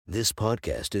This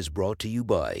podcast is brought to you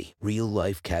by Real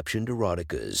Life Captioned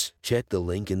Eroticas. Check the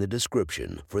link in the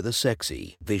description for the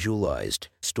sexy, visualized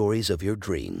stories of your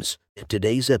dreams.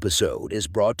 Today's episode is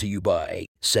brought to you by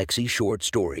Sexy Short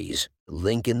Stories.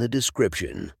 Link in the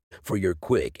description for your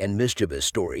quick and mischievous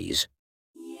stories.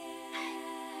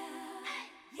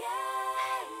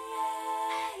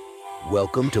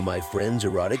 Welcome to my friend's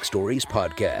Erotic Stories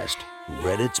podcast,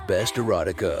 Reddit's Best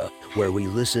Erotica, where we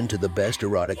listen to the best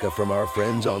erotica from our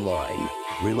friends online.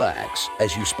 Relax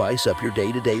as you spice up your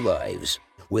day-to-day lives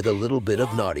with a little bit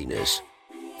of naughtiness.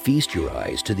 Feast your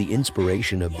eyes to the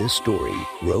inspiration of this story,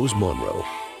 Rose Monroe.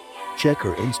 Check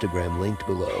her Instagram linked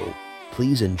below.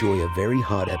 Please enjoy a very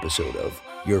hot episode of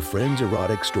Your Friend's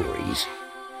Erotic Stories.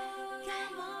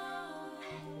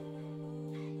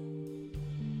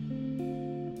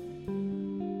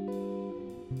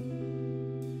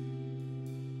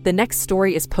 The next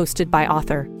story is posted by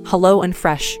author Hello and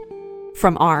Fresh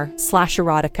from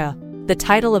r/erotica. The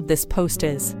title of this post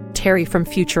is Terry from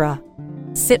Futura.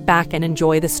 Sit back and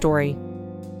enjoy the story.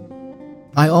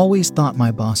 I always thought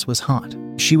my boss was hot.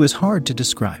 She was hard to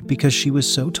describe because she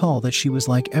was so tall that she was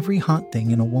like every hot thing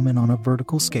in a woman on a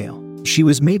vertical scale. She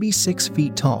was maybe 6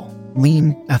 feet tall,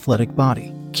 lean, athletic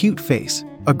body, cute face,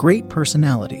 a great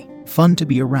personality, fun to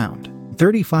be around,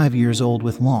 35 years old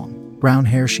with long, brown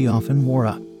hair she often wore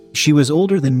up. She was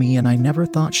older than me and I never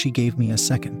thought she gave me a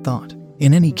second thought.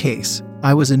 In any case,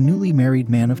 I was a newly married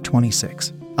man of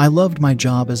 26. I loved my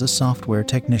job as a software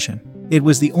technician. It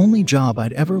was the only job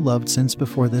I'd ever loved since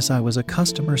before this I was a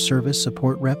customer service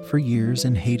support rep for years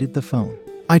and hated the phone.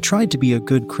 I tried to be a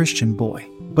good Christian boy,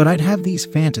 but I'd have these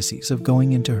fantasies of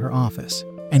going into her office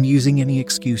and using any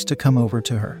excuse to come over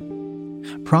to her.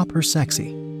 Prop her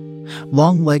sexy,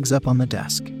 long legs up on the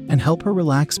desk, and help her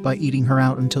relax by eating her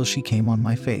out until she came on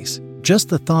my face. Just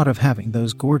the thought of having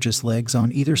those gorgeous legs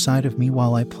on either side of me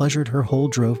while I pleasured her whole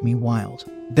drove me wild.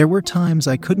 There were times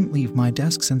I couldn't leave my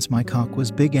desk since my cock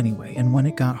was big anyway, and when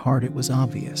it got hard it was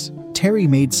obvious. Terry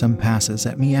made some passes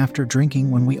at me after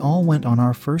drinking when we all went on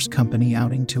our first company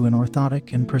outing to an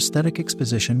orthotic and prosthetic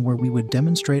exposition where we would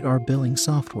demonstrate our billing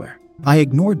software. I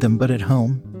ignored them, but at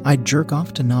home, I'd jerk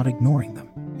off to not ignoring them.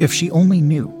 If she only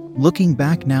knew. Looking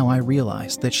back now, I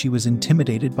realized that she was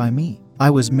intimidated by me. I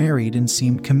was married and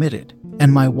seemed committed,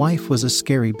 and my wife was a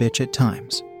scary bitch at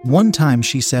times. One time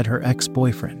she said her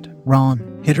ex-boyfriend,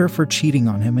 Ron, hit her for cheating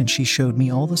on him, and she showed me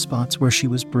all the spots where she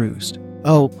was bruised.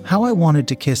 Oh, how I wanted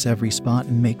to kiss every spot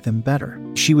and make them better.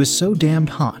 She was so damned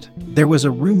hot. There was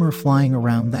a rumor flying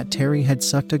around that Terry had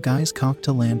sucked a guy's cock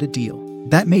to land a deal.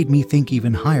 That made me think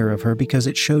even higher of her because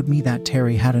it showed me that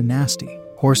Terry had a nasty,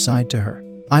 whore side to her.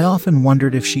 I often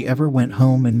wondered if she ever went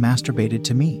home and masturbated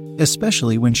to me,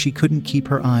 especially when she couldn't keep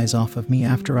her eyes off of me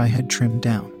after I had trimmed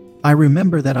down. I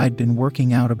remember that I'd been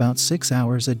working out about 6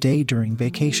 hours a day during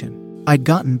vacation. I'd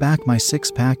gotten back my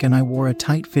six-pack and I wore a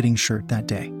tight-fitting shirt that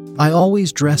day. I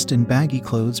always dressed in baggy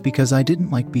clothes because I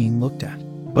didn't like being looked at.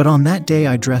 But on that day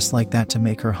I dressed like that to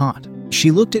make her hot. She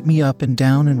looked at me up and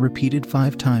down and repeated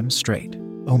 5 times straight,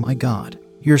 "Oh my God,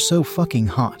 you're so fucking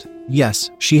hot." Yes,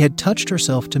 she had touched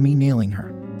herself to me nailing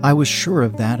her. I was sure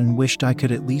of that and wished I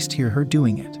could at least hear her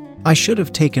doing it. I should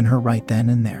have taken her right then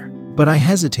and there, but I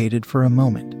hesitated for a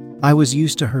moment. I was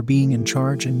used to her being in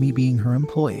charge and me being her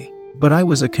employee, but I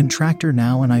was a contractor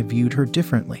now and I viewed her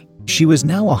differently. She was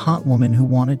now a hot woman who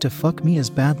wanted to fuck me as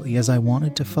badly as I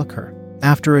wanted to fuck her.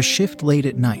 After a shift late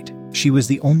at night, she was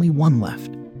the only one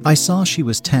left. I saw she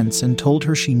was tense and told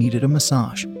her she needed a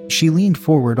massage. She leaned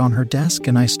forward on her desk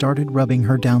and I started rubbing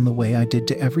her down the way I did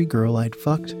to every girl I'd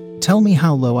fucked. "Tell me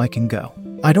how low I can go.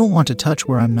 I don't want to touch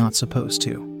where I'm not supposed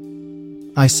to,"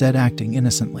 I said, acting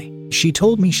innocently. She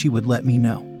told me she would let me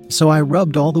know. So I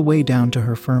rubbed all the way down to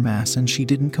her firm ass and she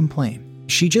didn't complain.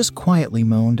 She just quietly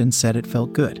moaned and said it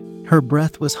felt good. Her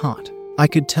breath was hot. I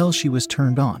could tell she was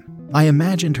turned on. I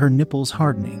imagined her nipples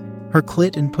hardening, her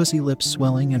clit and pussy lips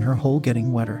swelling and her hole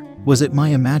getting wetter. Was it my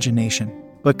imagination?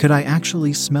 But could I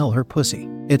actually smell her pussy?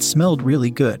 It smelled really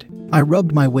good. I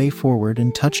rubbed my way forward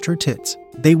and touched her tits.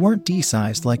 They weren't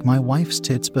D-sized like my wife's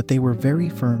tits, but they were very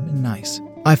firm and nice.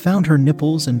 I found her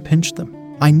nipples and pinched them.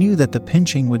 I knew that the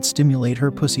pinching would stimulate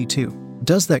her pussy too.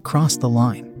 "Does that cross the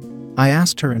line?" I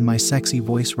asked her in my sexy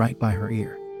voice right by her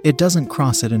ear. "It doesn't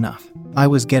cross it enough." I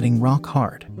was getting rock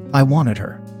hard. I wanted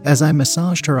her. As I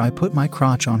massaged her, I put my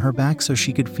crotch on her back so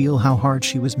she could feel how hard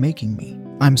she was making me.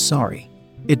 I'm sorry.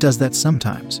 It does that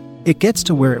sometimes. It gets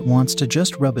to where it wants to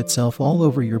just rub itself all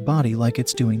over your body like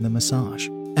it's doing the massage.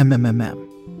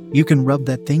 You can rub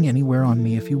that thing anywhere on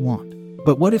me if you want.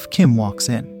 But what if Kim walks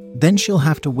in? Then she'll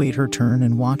have to wait her turn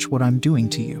and watch what I'm doing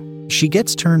to you. She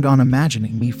gets turned on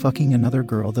imagining me fucking another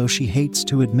girl, though she hates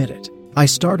to admit it. I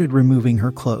started removing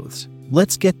her clothes.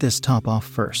 Let's get this top off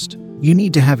first. You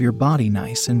need to have your body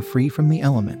nice and free from the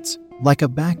elements, like a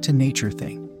back to nature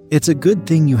thing. It's a good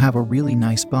thing you have a really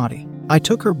nice body. I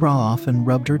took her bra off and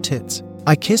rubbed her tits.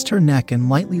 I kissed her neck and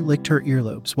lightly licked her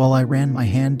earlobes while I ran my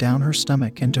hand down her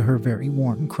stomach into her very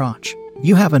warm crotch.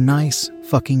 You have a nice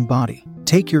fucking body.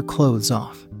 Take your clothes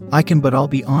off. I can, but I'll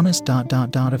be honest,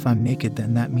 if I'm naked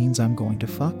then that means I'm going to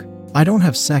fuck. I don't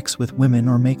have sex with women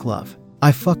or make love.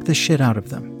 I fuck the shit out of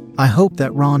them. I hope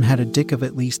that Ron had a dick of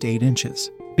at least 8 inches.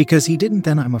 Because he didn't,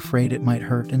 then I'm afraid it might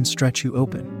hurt and stretch you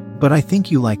open. But I think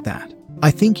you like that.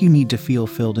 I think you need to feel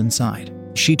filled inside.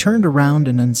 She turned around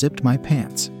and unzipped my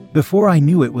pants. Before I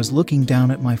knew it, was looking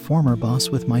down at my former boss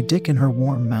with my dick in her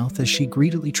warm mouth as she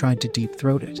greedily tried to deep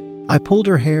throat it. I pulled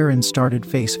her hair and started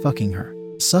face fucking her.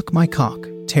 Suck my cock,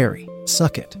 Terry.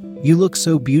 Suck it. You look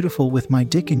so beautiful with my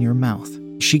dick in your mouth.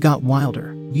 She got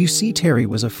wilder. You see, Terry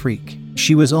was a freak.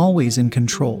 She was always in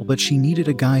control, but she needed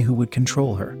a guy who would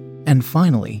control her. And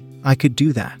finally, I could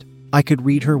do that. I could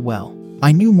read her well.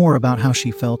 I knew more about how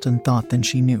she felt and thought than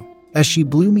she knew. As she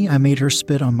blew me, I made her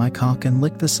spit on my cock and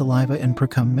lick the saliva and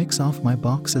precum mix off my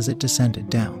box as it descended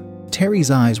down.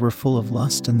 Terry's eyes were full of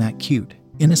lust and that cute,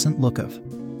 innocent look of,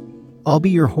 I'll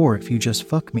be your whore if you just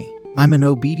fuck me. I'm an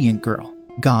obedient girl.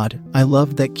 God, I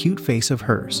loved that cute face of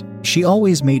hers. She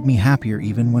always made me happier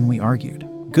even when we argued.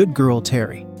 Good girl,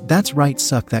 Terry. That's right,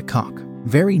 suck that cock.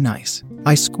 Very nice.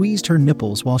 I squeezed her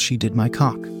nipples while she did my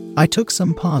cock. I took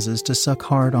some pauses to suck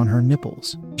hard on her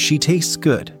nipples. She tastes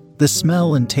good. The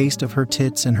smell and taste of her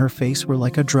tits and her face were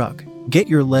like a drug. Get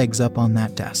your legs up on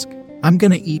that desk. I'm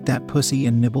gonna eat that pussy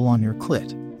and nibble on your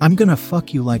clit. I'm gonna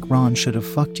fuck you like Ron should have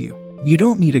fucked you. You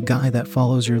don't need a guy that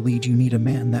follows your lead, you need a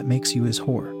man that makes you his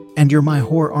whore. And you're my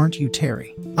whore, aren't you,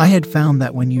 Terry? I had found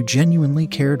that when you genuinely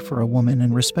cared for a woman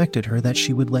and respected her, that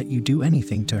she would let you do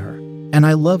anything to her. And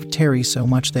I loved Terry so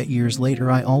much that years later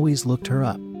I always looked her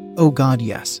up. Oh God,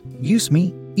 yes. Use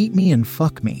me, eat me and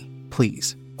fuck me,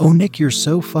 please. Oh Nick, you're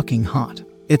so fucking hot.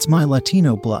 It's my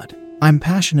Latino blood. I'm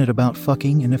passionate about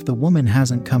fucking, and if the woman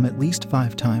hasn't come at least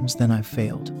 5 times, then I've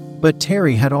failed. But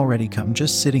Terry had already come,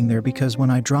 just sitting there, because when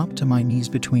I dropped to my knees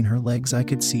between her legs I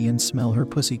could see and smell her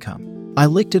pussy cum. I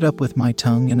licked it up with my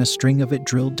tongue and a string of it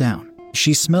drilled down.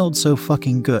 She smelled so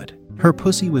fucking good. Her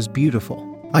pussy was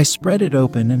beautiful. I spread it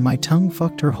open and my tongue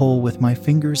fucked her hole with my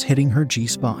fingers hitting her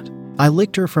G-spot. I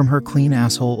licked her from her clean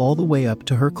asshole all the way up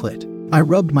to her clit. I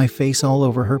rubbed my face all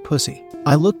over her pussy.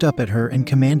 I looked up at her and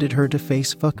commanded her to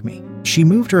face fuck me. She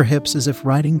moved her hips as if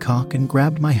riding cock and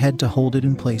grabbed my head to hold it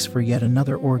in place for yet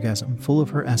another orgasm full of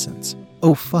her essence.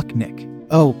 Oh fuck, Nick.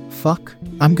 Oh fuck.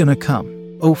 I'm gonna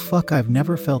come. Oh fuck, I've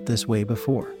never felt this way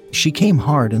before. She came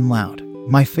hard and loud.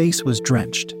 My face was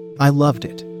drenched. I loved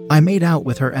it. I made out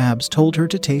with her abs, told her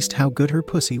to taste how good her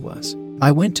pussy was.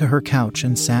 I went to her couch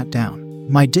and sat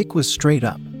down. My dick was straight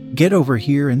up. Get over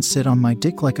here and sit on my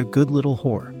dick like a good little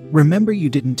whore. Remember, you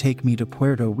didn't take me to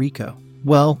Puerto Rico?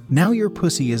 Well, now your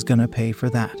pussy is gonna pay for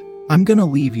that. I'm gonna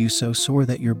leave you so sore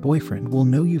that your boyfriend will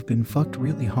know you've been fucked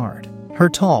really hard. Her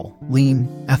tall,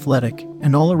 lean, athletic,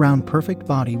 and all-around perfect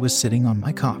body was sitting on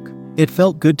my cock. It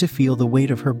felt good to feel the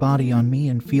weight of her body on me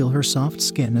and feel her soft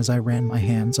skin as I ran my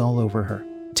hands all over her.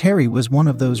 Terry was one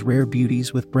of those rare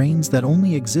beauties with brains that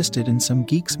only existed in some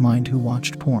geek's mind who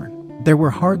watched porn. There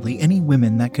were hardly any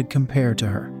women that could compare to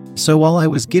her. So while I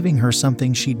was giving her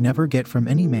something she'd never get from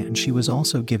any man, she was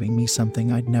also giving me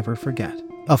something I'd never forget.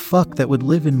 A fuck that would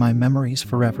live in my memories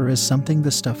forever as something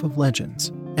the stuff of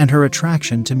legends. And her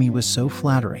attraction to me was so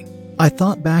flattering. I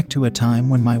thought back to a time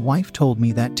when my wife told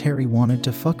me that Terry wanted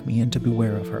to fuck me and to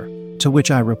beware of her. To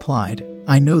which I replied,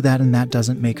 I know that, and that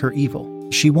doesn't make her evil.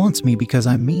 She wants me because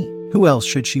I'm me. Who else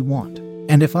should she want?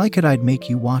 And if I could, I'd make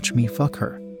you watch me fuck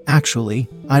her. Actually,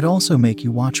 I'd also make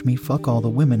you watch me fuck all the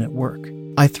women at work.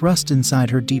 I thrust inside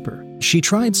her deeper. She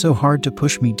tried so hard to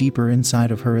push me deeper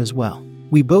inside of her as well.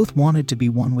 We both wanted to be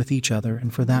one with each other,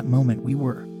 and for that moment we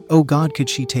were. Oh God, could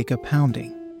she take a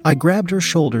pounding? I grabbed her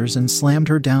shoulders and slammed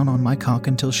her down on my cock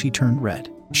until she turned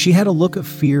red. She had a look of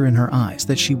fear in her eyes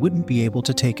that she wouldn't be able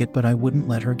to take it, but I wouldn't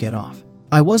let her get off.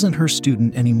 I wasn't her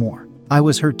student anymore. I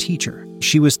was her teacher.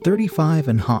 She was 35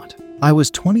 and hot. I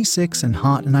was 26 and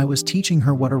hot, and I was teaching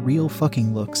her what a real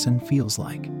fucking looks and feels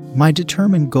like. My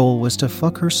determined goal was to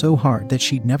fuck her so hard that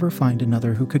she'd never find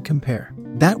another who could compare.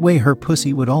 That way her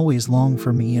pussy would always long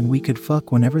for me and we could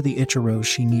fuck whenever the itch arose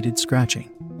she needed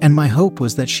scratching. And my hope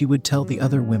was that she would tell the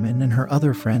other women and her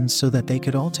other friends so that they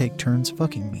could all take turns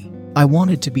fucking me. I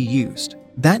wanted to be used.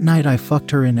 That night I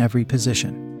fucked her in every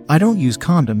position. I don't use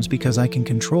condoms because I can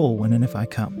control when and if I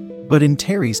come. But in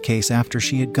Terry's case, after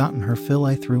she had gotten her fill,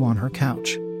 I threw on her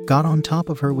couch, got on top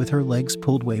of her with her legs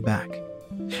pulled way back,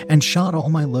 and shot all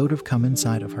my load of cum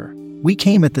inside of her. We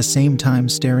came at the same time,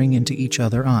 staring into each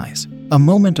other's eyes. A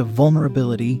moment of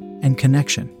vulnerability and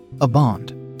connection, a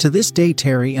bond. To this day,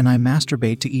 Terry and I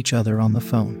masturbate to each other on the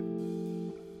phone.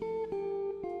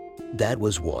 That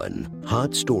was one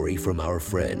hot story from our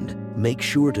friend. Make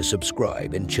sure to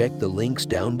subscribe and check the links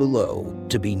down below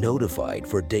to be notified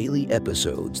for daily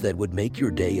episodes that would make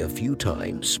your day a few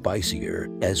times spicier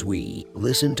as we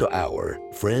listen to our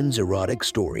friends' erotic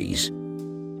stories.